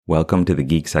Welcome to the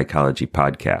Geek Psychology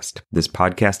Podcast. This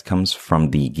podcast comes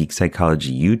from the Geek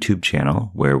Psychology YouTube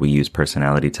channel, where we use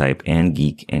personality type and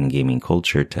geek and gaming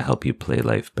culture to help you play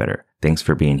life better. Thanks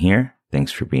for being here.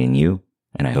 Thanks for being you.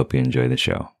 And I hope you enjoy the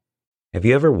show. Have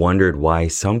you ever wondered why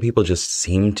some people just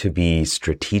seem to be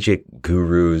strategic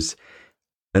gurus?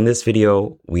 In this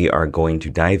video, we are going to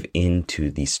dive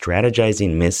into the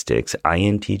strategizing mystics,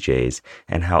 INTJs,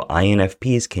 and how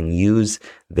INFPs can use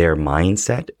their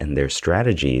mindset and their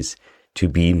strategies to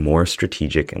be more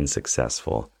strategic and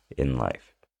successful in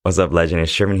life. What's up, legend?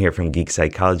 It's Sherman here from Geek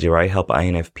Psychology, where I help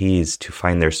INFPs to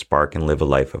find their spark and live a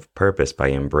life of purpose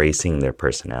by embracing their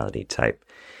personality type.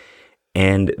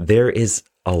 And there is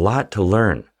a lot to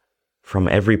learn from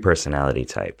every personality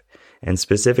type. And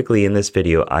specifically in this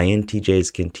video,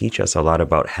 INTJs can teach us a lot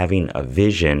about having a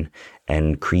vision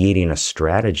and creating a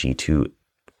strategy to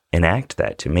enact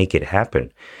that, to make it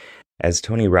happen. As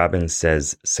Tony Robbins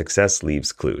says, success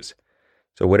leaves clues.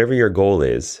 So whatever your goal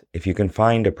is, if you can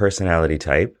find a personality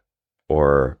type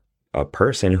or a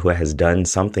person who has done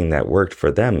something that worked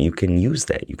for them, you can use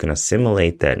that. You can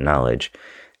assimilate that knowledge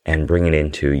and bring it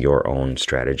into your own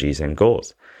strategies and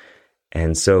goals.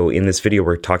 And so in this video,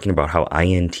 we're talking about how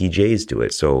INTJs do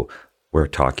it. So we're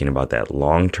talking about that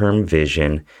long-term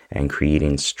vision and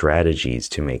creating strategies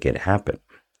to make it happen.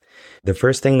 The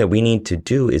first thing that we need to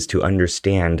do is to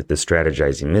understand the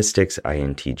strategizing mystics,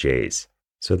 INTJs,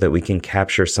 so that we can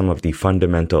capture some of the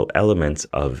fundamental elements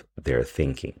of their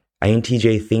thinking.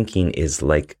 INTJ thinking is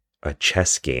like a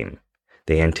chess game.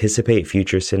 They anticipate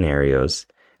future scenarios,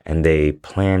 and they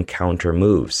plan counter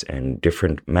moves and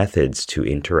different methods to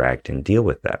interact and deal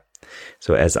with that.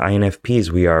 So as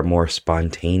INFPs, we are more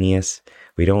spontaneous.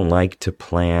 We don't like to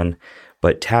plan,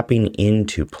 but tapping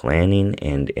into planning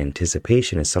and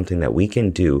anticipation is something that we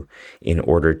can do in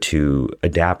order to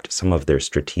adapt some of their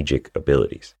strategic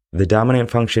abilities. The dominant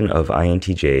function of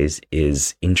INTJs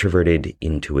is introverted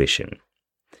intuition.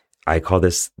 I call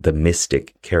this the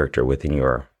mystic character within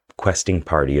your questing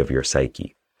party of your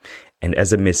psyche. And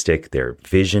as a mystic, they're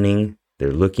visioning,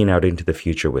 they're looking out into the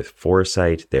future with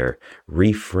foresight, they're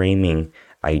reframing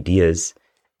ideas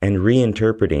and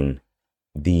reinterpreting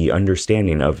the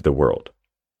understanding of the world.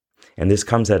 And this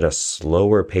comes at a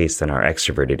slower pace than our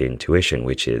extroverted intuition,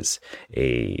 which is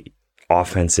a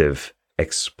offensive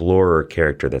explorer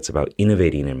character that's about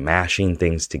innovating and mashing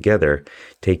things together,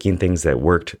 taking things that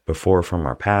worked before from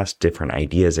our past, different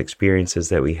ideas, experiences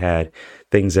that we had,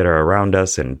 things that are around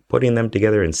us, and putting them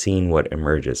together and seeing what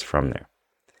emerges from there.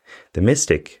 The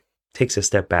mystic takes a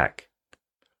step back,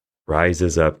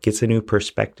 rises up, gets a new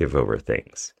perspective over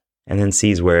things, and then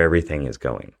sees where everything is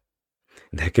going.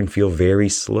 That can feel very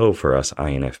slow for us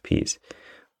INFPs,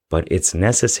 but it's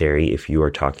necessary if you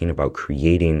are talking about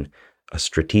creating a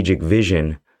strategic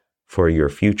vision for your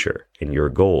future and your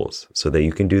goals so that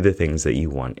you can do the things that you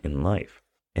want in life.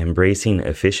 Embracing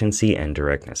efficiency and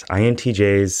directness.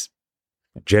 INTJs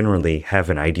generally have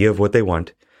an idea of what they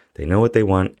want. They know what they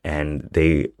want, and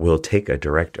they will take a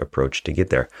direct approach to get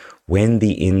there when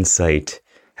the insight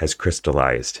has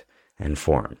crystallized and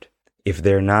formed. If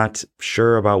they're not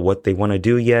sure about what they want to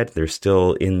do yet, they're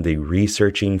still in the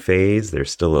researching phase, they're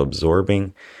still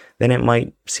absorbing, then it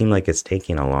might seem like it's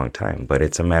taking a long time, but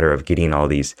it's a matter of getting all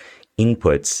these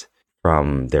inputs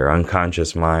from their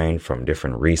unconscious mind, from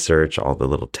different research, all the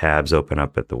little tabs open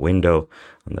up at the window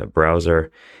on the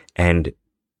browser, and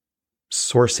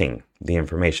sourcing the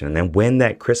information. And then when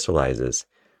that crystallizes,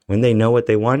 when they know what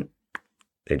they want,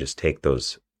 they just take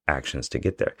those actions to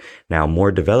get there. Now,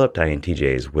 more developed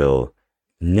INTJs will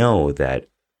know that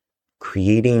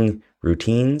creating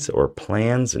routines or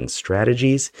plans and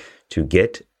strategies to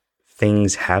get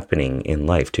things happening in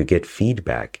life, to get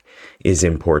feedback, is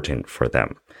important for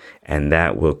them. And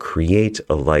that will create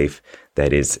a life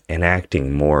that is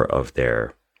enacting more of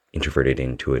their introverted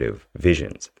intuitive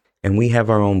visions. And we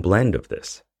have our own blend of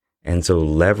this. And so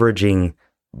leveraging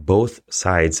both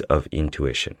sides of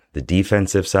intuition, the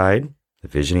defensive side, the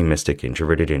visioning mystic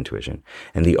introverted intuition,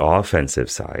 and the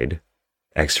offensive side,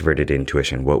 extroverted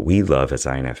intuition, what we love as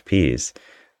INFPs,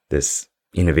 this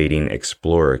innovating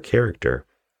explorer character,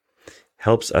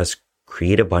 helps us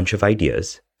create a bunch of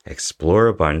ideas, explore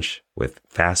a bunch with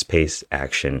fast-paced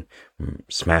action,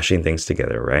 smashing things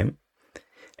together, right?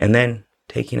 And then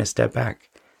taking a step back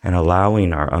and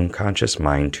allowing our unconscious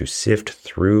mind to sift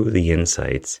through the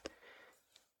insights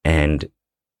and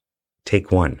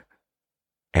take one.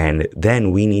 And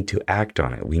then we need to act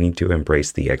on it. We need to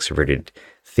embrace the extroverted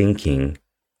thinking,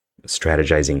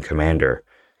 strategizing commander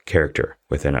character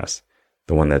within us.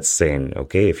 The one that's saying,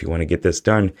 okay, if you want to get this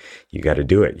done, you got to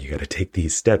do it. You got to take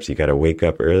these steps. You got to wake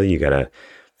up early. You got to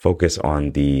focus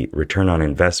on the return on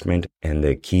investment and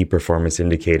the key performance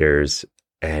indicators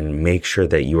and make sure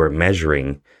that you are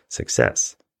measuring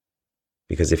success.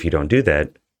 Because if you don't do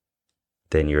that,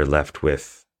 then you're left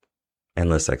with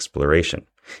endless exploration.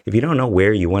 If you don't know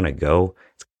where you want to go,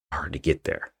 it's hard to get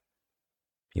there.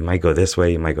 You might go this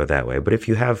way, you might go that way. But if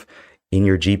you have in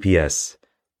your GPS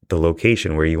the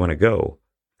location where you want to go,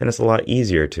 then it's a lot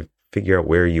easier to figure out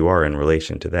where you are in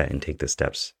relation to that and take the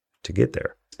steps to get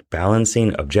there.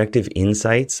 Balancing objective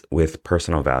insights with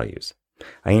personal values.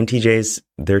 INTJs,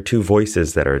 they're two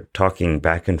voices that are talking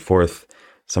back and forth,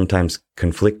 sometimes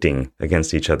conflicting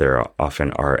against each other,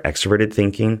 often are extroverted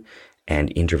thinking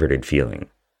and introverted feeling.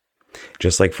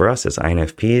 Just like for us as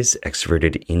INFPs,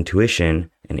 extroverted intuition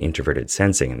and introverted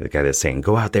sensing. And the guy that's saying,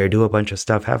 go out there, do a bunch of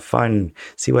stuff, have fun,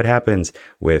 see what happens.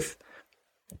 With,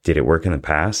 did it work in the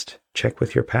past? Check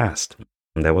with your past.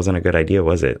 That wasn't a good idea,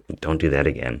 was it? Don't do that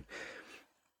again.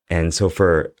 And so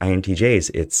for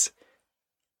INTJs, it's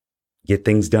get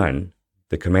things done,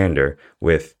 the commander,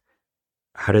 with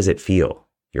how does it feel?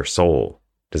 Your soul.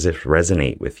 Does it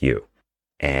resonate with you?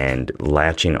 And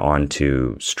latching on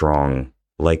to strong,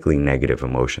 likely negative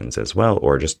emotions as well,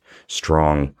 or just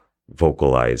strong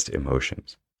vocalized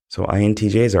emotions. So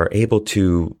INTJs are able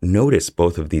to notice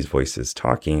both of these voices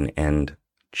talking and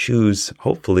choose,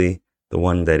 hopefully, the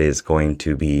one that is going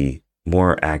to be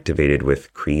more activated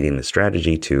with creating the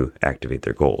strategy to activate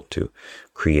their goal, to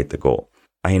create the goal.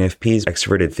 INFPs'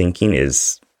 extroverted thinking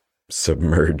is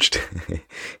submerged,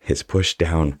 is pushed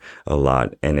down a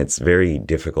lot, and it's very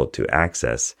difficult to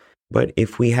access. But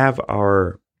if we have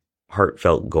our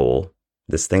heartfelt goal,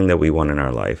 this thing that we want in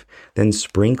our life, then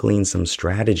sprinkling some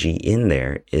strategy in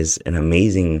there is an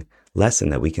amazing lesson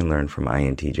that we can learn from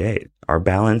INTJ. Our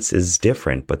balance is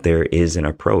different, but there is an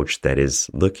approach that is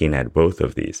looking at both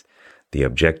of these. The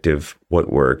objective,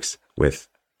 what works, with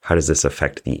how does this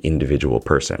affect the individual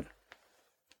person?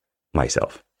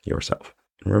 Myself, yourself.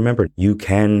 And remember, you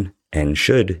can and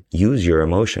should use your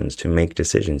emotions to make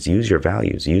decisions, use your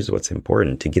values, use what's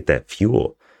important to get that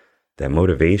fuel, that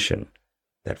motivation,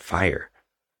 that fire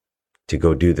to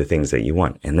go do the things that you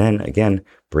want. And then again,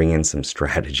 bring in some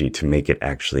strategy to make it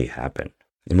actually happen.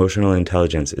 Emotional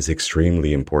intelligence is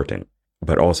extremely important,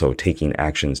 but also taking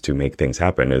actions to make things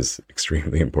happen is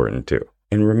extremely important too.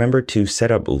 And remember to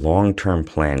set up long-term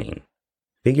planning.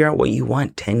 Figure out what you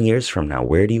want 10 years from now.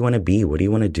 Where do you want to be? What do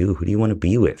you want to do? Who do you want to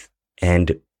be with?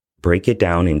 And break it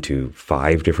down into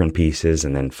 5 different pieces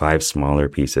and then 5 smaller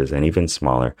pieces and even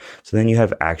smaller. So then you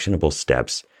have actionable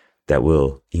steps that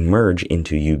will emerge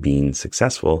into you being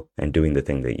successful and doing the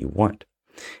thing that you want.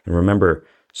 And remember,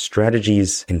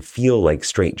 strategies can feel like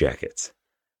straitjackets,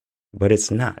 but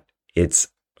it's not. It's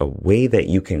a way that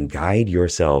you can guide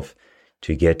yourself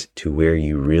to get to where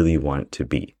you really want to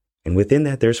be. And within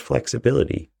that, there's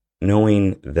flexibility,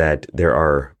 knowing that there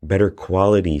are better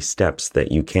quality steps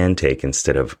that you can take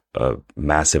instead of a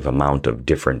massive amount of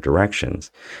different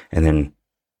directions. And then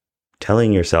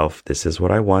telling yourself, this is what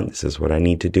I want, this is what I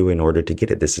need to do in order to get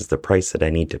it, this is the price that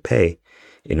I need to pay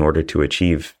in order to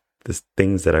achieve the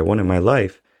things that I want in my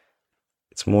life,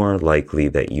 it's more likely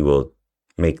that you will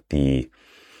make the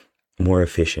more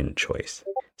efficient choice.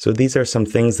 So these are some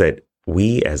things that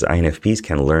we as INFPs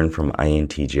can learn from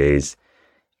INTJs.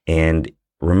 And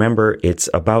remember, it's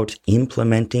about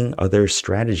implementing other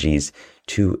strategies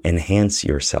to enhance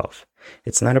yourself.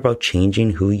 It's not about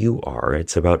changing who you are.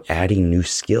 It's about adding new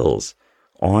skills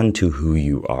onto who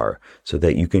you are so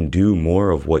that you can do more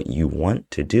of what you want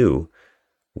to do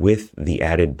with the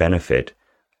added benefit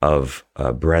of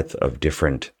a breadth of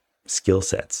different skill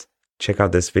sets. Check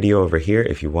out this video over here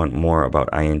if you want more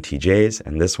about INTJs,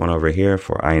 and this one over here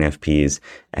for INFPs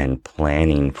and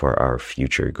planning for our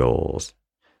future goals.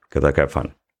 Good luck, have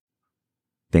fun.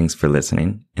 Thanks for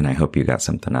listening, and I hope you got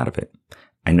something out of it.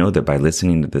 I know that by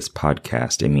listening to this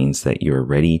podcast, it means that you're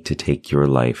ready to take your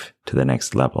life to the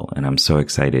next level, and I'm so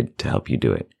excited to help you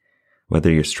do it. Whether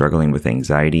you're struggling with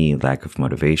anxiety, lack of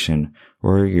motivation,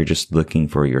 or you're just looking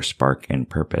for your spark and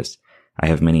purpose, I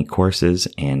have many courses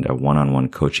and a one-on-one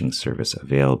coaching service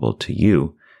available to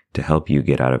you to help you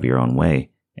get out of your own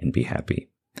way and be happy.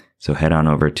 So head on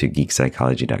over to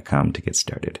geekpsychology.com to get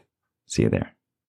started. See you there.